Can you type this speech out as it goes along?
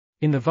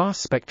In the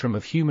vast spectrum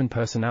of human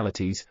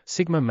personalities,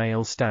 Sigma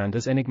males stand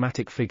as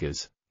enigmatic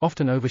figures,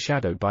 often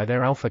overshadowed by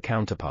their alpha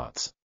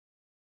counterparts.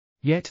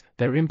 Yet,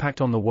 their impact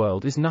on the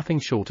world is nothing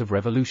short of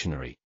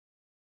revolutionary.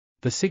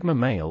 The Sigma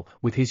male,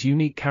 with his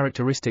unique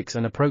characteristics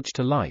and approach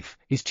to life,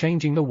 is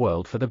changing the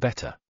world for the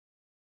better.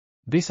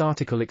 This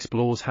article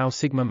explores how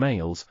Sigma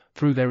males,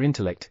 through their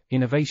intellect,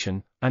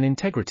 innovation, and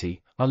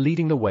integrity, are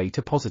leading the way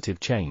to positive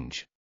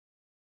change.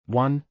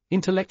 1.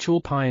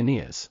 Intellectual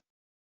pioneers.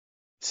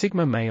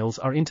 Sigma males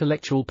are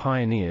intellectual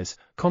pioneers,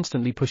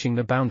 constantly pushing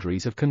the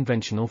boundaries of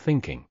conventional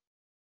thinking.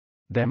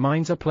 Their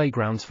minds are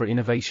playgrounds for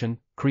innovation,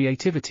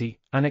 creativity,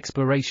 and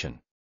exploration.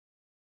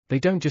 They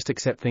don't just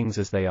accept things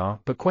as they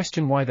are, but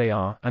question why they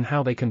are and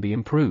how they can be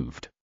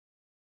improved.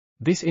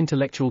 This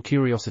intellectual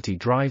curiosity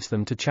drives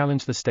them to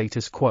challenge the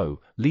status quo,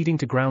 leading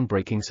to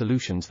groundbreaking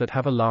solutions that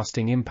have a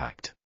lasting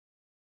impact.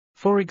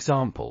 For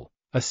example,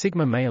 a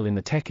Sigma male in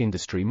the tech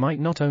industry might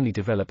not only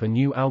develop a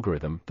new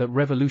algorithm that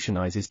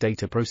revolutionizes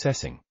data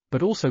processing,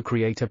 but also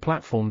create a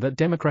platform that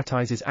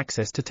democratizes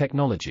access to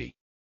technology.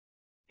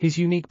 His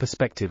unique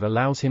perspective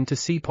allows him to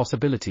see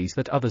possibilities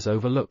that others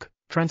overlook,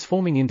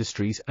 transforming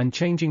industries and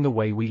changing the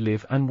way we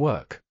live and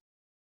work.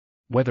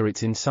 Whether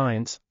it's in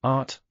science,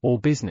 art, or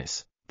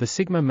business, the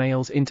Sigma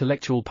male's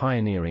intellectual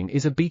pioneering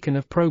is a beacon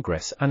of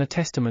progress and a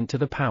testament to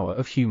the power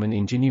of human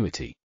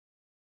ingenuity.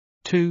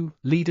 2.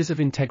 Leaders of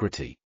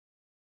integrity.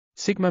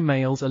 Sigma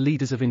males are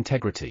leaders of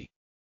integrity.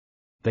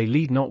 They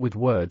lead not with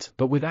words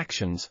but with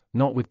actions,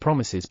 not with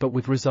promises but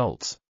with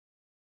results.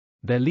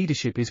 Their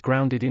leadership is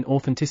grounded in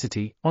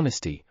authenticity,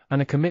 honesty,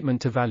 and a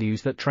commitment to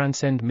values that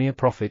transcend mere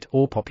profit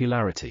or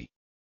popularity.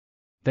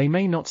 They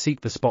may not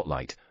seek the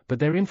spotlight, but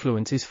their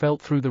influence is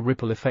felt through the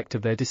ripple effect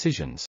of their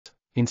decisions,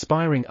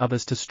 inspiring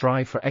others to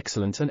strive for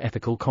excellence and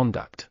ethical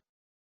conduct.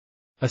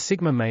 A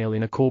Sigma male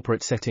in a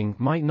corporate setting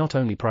might not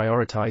only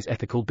prioritize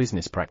ethical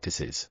business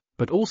practices,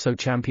 but also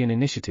champion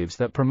initiatives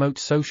that promote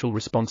social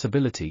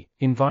responsibility,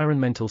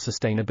 environmental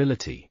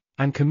sustainability,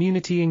 and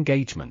community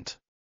engagement.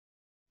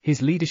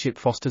 His leadership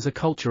fosters a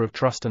culture of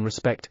trust and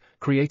respect,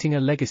 creating a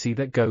legacy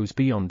that goes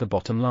beyond the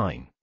bottom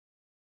line.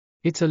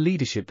 It's a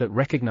leadership that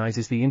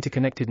recognizes the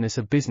interconnectedness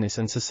of business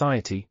and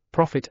society,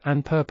 profit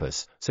and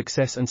purpose,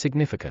 success and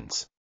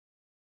significance.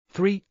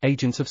 3.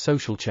 Agents of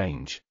social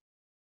change.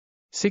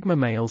 Sigma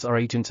males are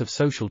agents of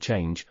social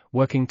change,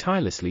 working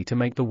tirelessly to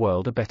make the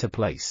world a better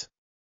place.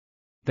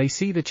 They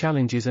see the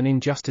challenges and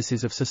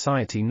injustices of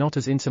society not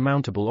as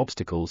insurmountable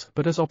obstacles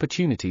but as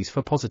opportunities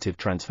for positive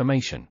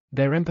transformation.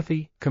 Their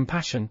empathy,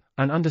 compassion,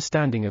 and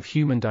understanding of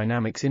human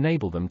dynamics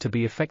enable them to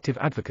be effective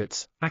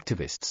advocates,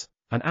 activists,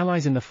 and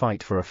allies in the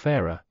fight for a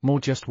fairer, more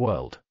just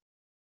world.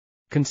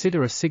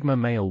 Consider a Sigma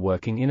male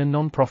working in a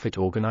non-profit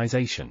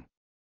organization.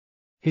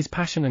 His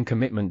passion and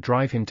commitment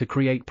drive him to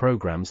create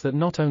programs that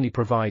not only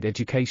provide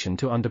education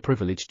to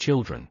underprivileged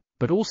children,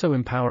 but also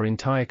empower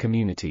entire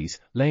communities,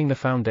 laying the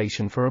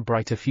foundation for a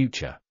brighter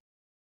future.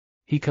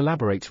 He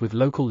collaborates with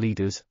local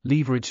leaders,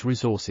 leverages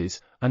resources,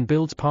 and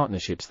builds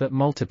partnerships that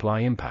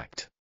multiply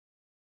impact.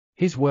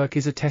 His work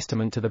is a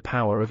testament to the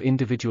power of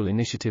individual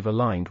initiative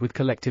aligned with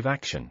collective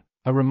action,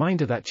 a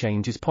reminder that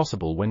change is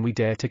possible when we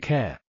dare to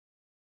care.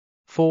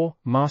 4.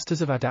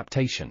 Masters of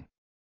adaptation.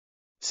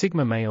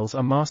 Sigma males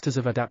are masters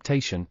of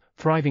adaptation,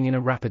 thriving in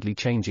a rapidly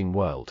changing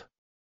world.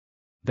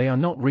 They are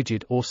not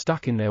rigid or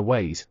stuck in their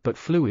ways, but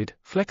fluid,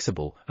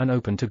 flexible, and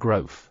open to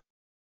growth.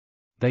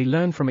 They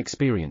learn from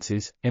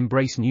experiences,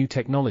 embrace new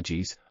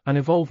technologies, and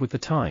evolve with the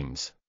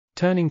times,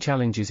 turning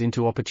challenges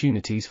into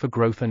opportunities for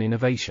growth and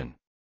innovation.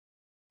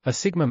 A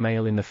Sigma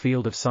male in the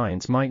field of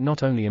science might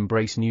not only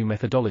embrace new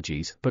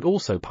methodologies but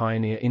also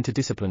pioneer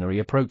interdisciplinary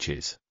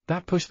approaches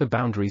that push the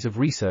boundaries of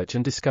research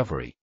and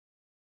discovery.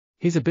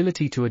 His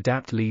ability to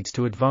adapt leads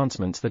to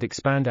advancements that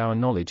expand our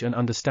knowledge and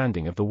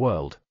understanding of the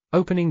world,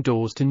 opening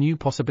doors to new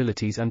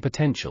possibilities and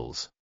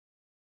potentials.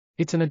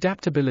 It's an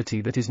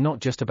adaptability that is not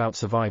just about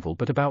survival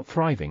but about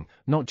thriving,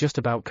 not just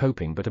about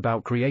coping but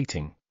about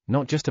creating,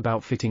 not just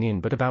about fitting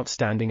in but about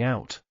standing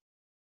out.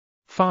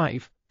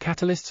 5.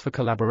 Catalysts for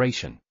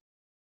collaboration.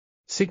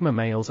 Sigma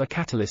males are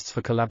catalysts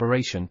for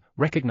collaboration,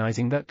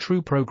 recognizing that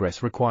true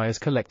progress requires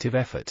collective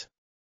effort.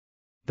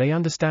 They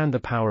understand the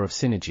power of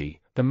synergy,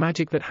 the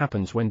magic that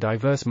happens when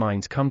diverse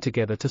minds come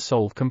together to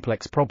solve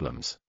complex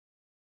problems.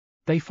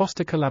 They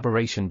foster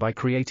collaboration by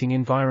creating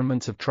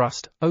environments of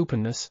trust,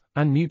 openness,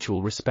 and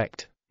mutual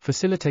respect,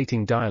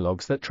 facilitating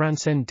dialogues that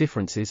transcend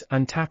differences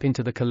and tap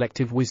into the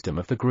collective wisdom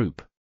of the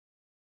group.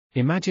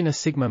 Imagine a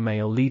Sigma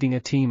male leading a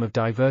team of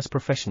diverse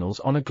professionals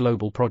on a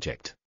global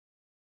project.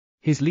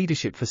 His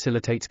leadership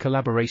facilitates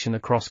collaboration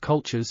across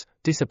cultures,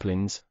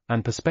 disciplines,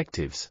 and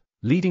perspectives,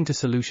 leading to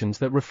solutions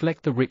that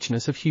reflect the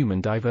richness of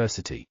human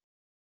diversity.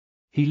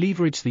 He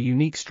leverages the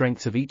unique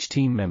strengths of each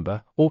team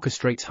member,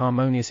 orchestrates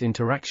harmonious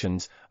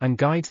interactions, and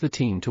guides the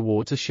team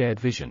towards a shared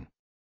vision.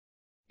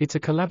 It's a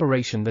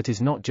collaboration that is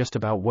not just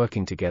about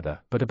working together,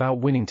 but about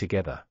winning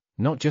together,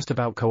 not just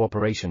about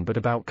cooperation but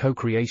about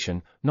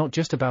co-creation, not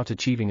just about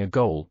achieving a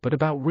goal but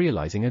about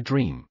realizing a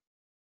dream.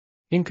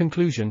 In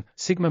conclusion,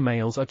 Sigma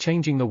males are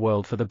changing the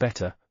world for the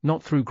better,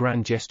 not through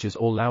grand gestures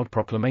or loud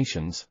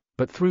proclamations,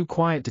 but through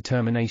quiet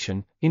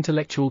determination,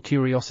 intellectual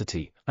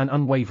curiosity, and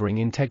unwavering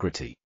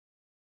integrity.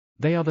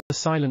 They are the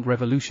silent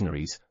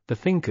revolutionaries, the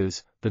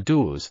thinkers, the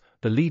doers,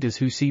 the leaders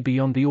who see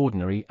beyond the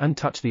ordinary and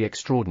touch the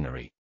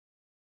extraordinary.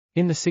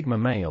 In the Sigma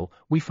male,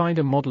 we find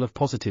a model of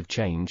positive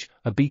change,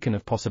 a beacon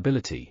of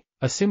possibility,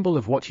 a symbol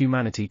of what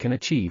humanity can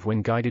achieve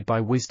when guided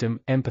by wisdom,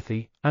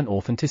 empathy, and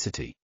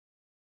authenticity.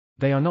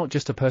 They are not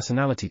just a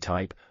personality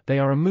type, they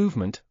are a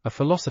movement, a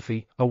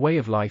philosophy, a way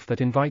of life that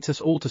invites us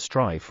all to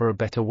strive for a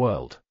better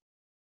world.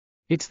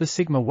 It's the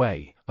Sigma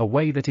way, a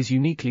way that is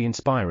uniquely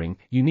inspiring,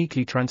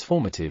 uniquely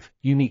transformative,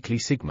 uniquely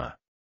Sigma.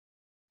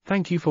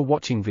 Thank you for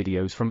watching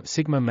videos from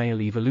Sigma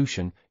Male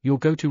Evolution, your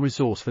go-to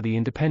resource for the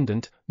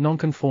independent,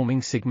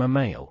 non-conforming Sigma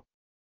male.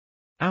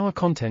 Our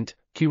content,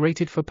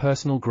 curated for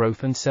personal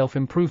growth and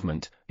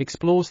self-improvement,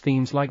 explores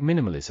themes like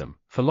minimalism,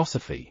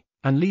 philosophy,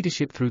 and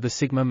leadership through the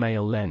Sigma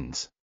male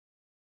lens.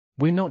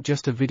 We're not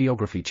just a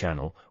videography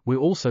channel, we're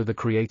also the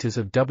creators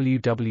of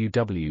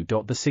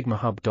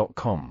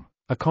www.thesigmahub.com,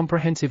 a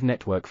comprehensive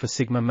network for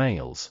Sigma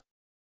males.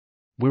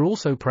 We're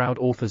also proud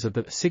authors of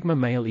the Sigma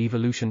Male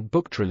Evolution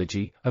book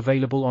trilogy,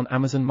 available on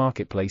Amazon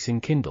Marketplace in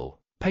Kindle,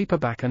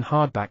 paperback and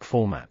hardback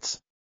formats.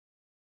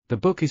 The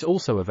book is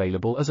also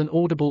available as an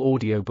Audible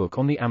audiobook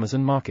on the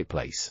Amazon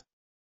Marketplace.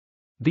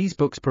 These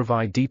books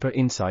provide deeper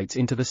insights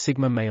into the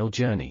Sigma male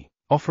journey,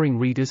 offering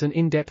readers an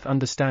in-depth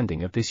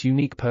understanding of this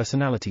unique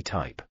personality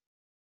type.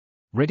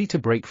 Ready to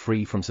break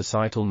free from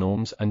societal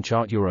norms and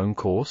chart your own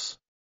course?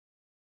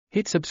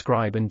 Hit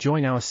subscribe and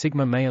join our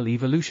Sigma Male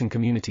Evolution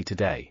community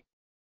today.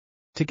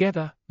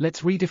 Together,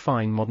 let's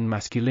redefine modern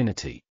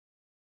masculinity.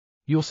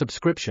 Your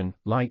subscription,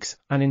 likes,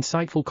 and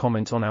insightful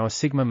comments on our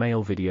Sigma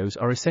Male videos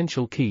are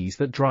essential keys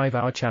that drive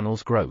our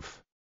channel's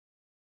growth.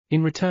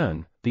 In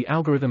return, the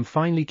algorithm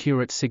finely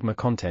curates Sigma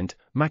content,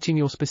 matching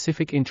your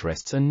specific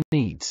interests and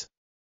needs.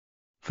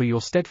 For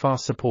your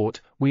steadfast support,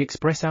 we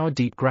express our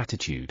deep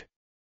gratitude.